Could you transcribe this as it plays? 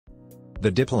The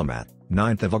Diplomat,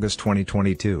 9th of August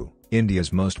 2022,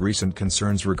 India's most recent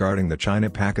concerns regarding the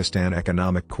China-Pakistan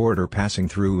economic corridor passing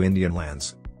through Indian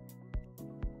lands.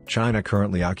 China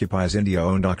currently occupies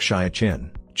India-owned Akshai Chin.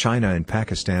 China and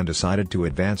Pakistan decided to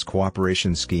advance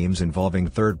cooperation schemes involving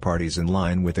third parties in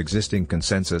line with existing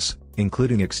consensus,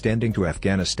 including extending to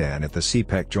Afghanistan at the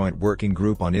CPEC Joint Working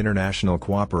Group on International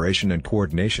Cooperation and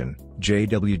Coordination,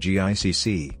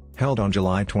 JWG-ICC, held on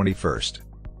July 21.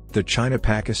 The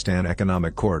China-Pakistan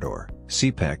Economic Corridor,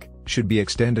 CPEC, should be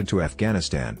extended to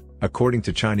Afghanistan, according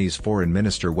to Chinese Foreign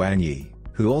Minister Wang,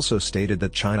 who also stated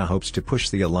that China hopes to push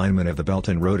the alignment of the Belt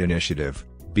and Road Initiative,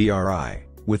 BRI,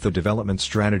 with the development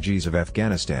strategies of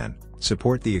Afghanistan,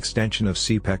 support the extension of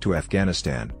CPEC to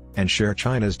Afghanistan, and share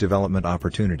China's development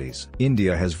opportunities.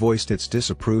 India has voiced its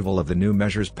disapproval of the new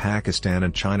measures Pakistan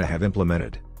and China have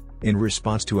implemented. In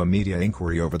response to a media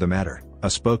inquiry over the matter, a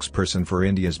spokesperson for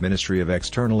India's Ministry of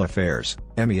External Affairs,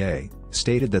 MEA,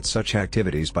 stated that such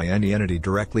activities by any entity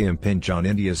directly impinge on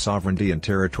India's sovereignty and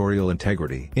territorial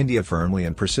integrity. India firmly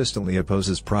and persistently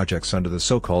opposes projects under the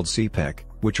so-called CPEC,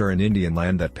 which are in Indian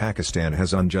land that Pakistan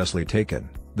has unjustly taken,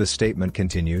 the statement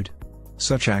continued.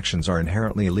 Such actions are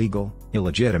inherently illegal,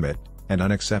 illegitimate, and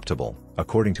unacceptable,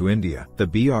 according to India. The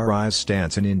BRI's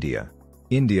stance in India.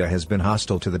 India has been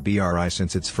hostile to the BRI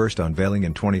since its first unveiling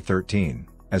in 2013.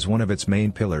 As one of its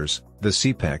main pillars, the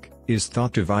CPEC is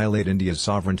thought to violate India's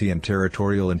sovereignty and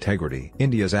territorial integrity.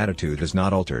 India's attitude has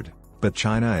not altered, but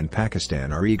China and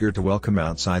Pakistan are eager to welcome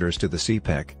outsiders to the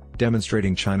CPEC,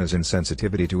 demonstrating China's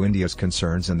insensitivity to India's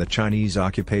concerns and the Chinese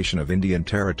occupation of Indian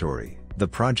territory. The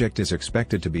project is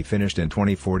expected to be finished in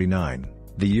 2049,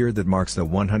 the year that marks the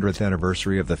 100th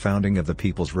anniversary of the founding of the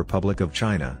People's Republic of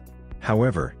China.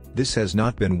 However, this has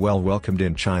not been well welcomed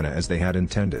in China as they had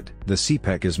intended. The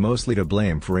CPEC is mostly to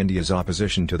blame for India's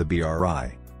opposition to the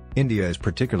BRI. India is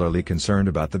particularly concerned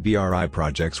about the BRI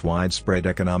project's widespread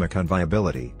economic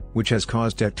unviability, which has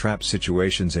caused debt-trap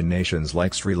situations in nations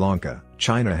like Sri Lanka.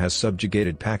 China has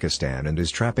subjugated Pakistan and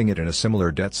is trapping it in a similar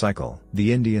debt cycle.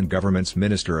 The Indian government's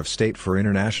Minister of State for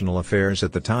International Affairs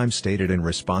at the time stated in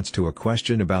response to a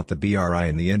question about the BRI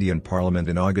in the Indian Parliament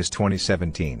in August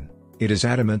 2017. It is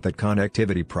adamant that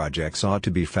connectivity projects ought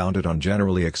to be founded on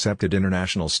generally accepted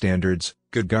international standards,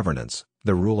 good governance,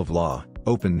 the rule of law,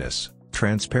 openness,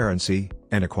 transparency,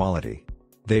 and equality.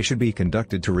 They should be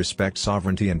conducted to respect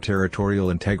sovereignty and territorial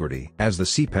integrity. As the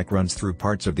CPEC runs through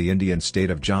parts of the Indian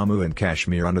state of Jammu and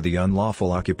Kashmir under the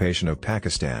unlawful occupation of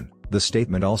Pakistan, the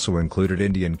statement also included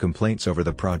Indian complaints over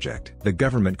the project. The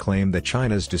government claimed that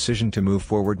China's decision to move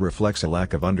forward reflects a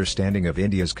lack of understanding of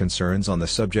India's concerns on the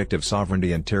subject of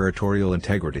sovereignty and territorial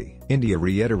integrity. India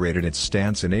reiterated its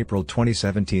stance in April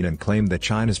 2017 and claimed that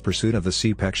China's pursuit of the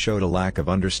CPEC showed a lack of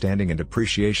understanding and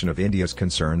appreciation of India's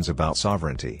concerns about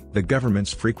sovereignty. The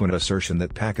government's frequent assertion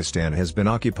that Pakistan has been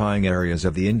occupying areas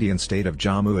of the Indian state of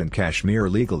Jammu and Kashmir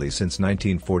illegally since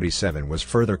 1947 was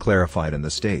further clarified in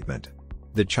the statement.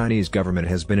 The Chinese government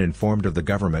has been informed of the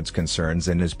government's concerns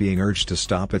and is being urged to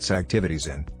stop its activities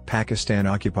in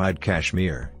Pakistan-occupied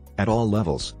Kashmir, at all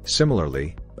levels.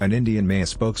 Similarly, an Indian MEA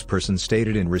spokesperson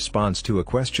stated in response to a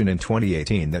question in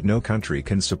 2018 that no country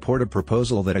can support a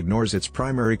proposal that ignores its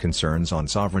primary concerns on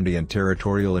sovereignty and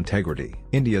territorial integrity.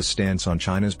 India's stance on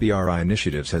China's BRI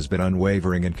initiatives has been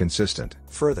unwavering and consistent.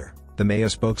 Further, the MEA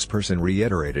spokesperson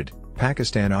reiterated,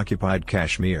 Pakistan-occupied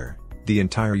Kashmir, the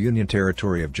entire Union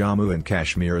territory of Jammu and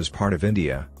Kashmir is part of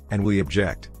India, and we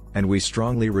object, and we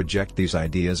strongly reject these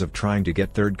ideas of trying to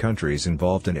get third countries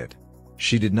involved in it.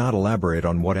 She did not elaborate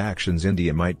on what actions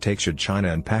India might take should China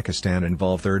and Pakistan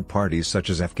involve third parties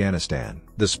such as Afghanistan.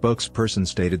 The spokesperson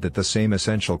stated that the same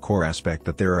essential core aspect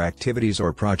that there are activities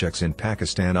or projects in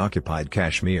Pakistan-occupied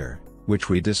Kashmir, which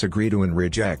we disagree to and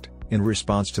reject, in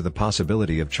response to the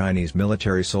possibility of Chinese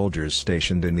military soldiers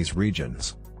stationed in these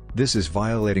regions. This is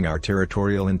violating our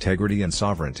territorial integrity and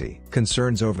sovereignty.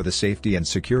 Concerns over the safety and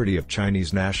security of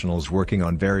Chinese nationals working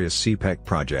on various CPEC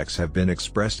projects have been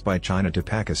expressed by China to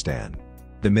Pakistan.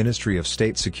 The Ministry of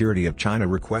State Security of China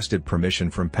requested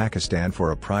permission from Pakistan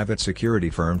for a private security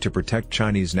firm to protect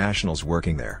Chinese nationals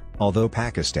working there. Although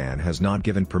Pakistan has not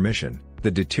given permission,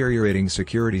 the deteriorating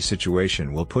security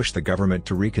situation will push the government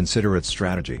to reconsider its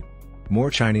strategy.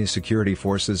 More Chinese security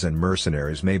forces and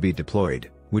mercenaries may be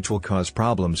deployed, which will cause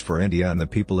problems for India and the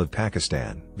people of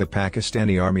Pakistan. The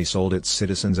Pakistani army sold its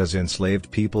citizens as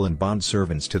enslaved people and bond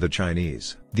servants to the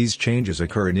Chinese. These changes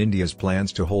occur in India's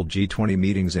plans to hold G20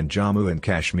 meetings in Jammu and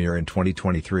Kashmir in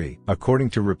 2023. According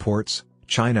to reports,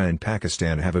 China and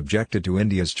Pakistan have objected to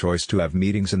India's choice to have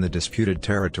meetings in the disputed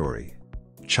territory.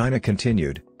 China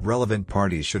continued, relevant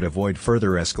parties should avoid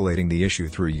further escalating the issue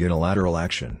through unilateral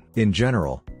action. In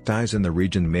general, ties in the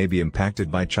region may be impacted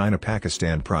by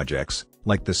China-Pakistan projects,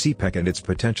 like the CPEC and its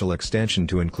potential extension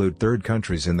to include third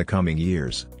countries in the coming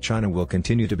years. China will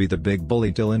continue to be the big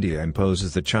bully till India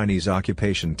imposes the Chinese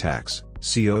occupation tax,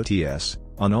 COTS,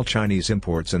 on all Chinese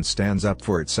imports and stands up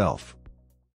for itself.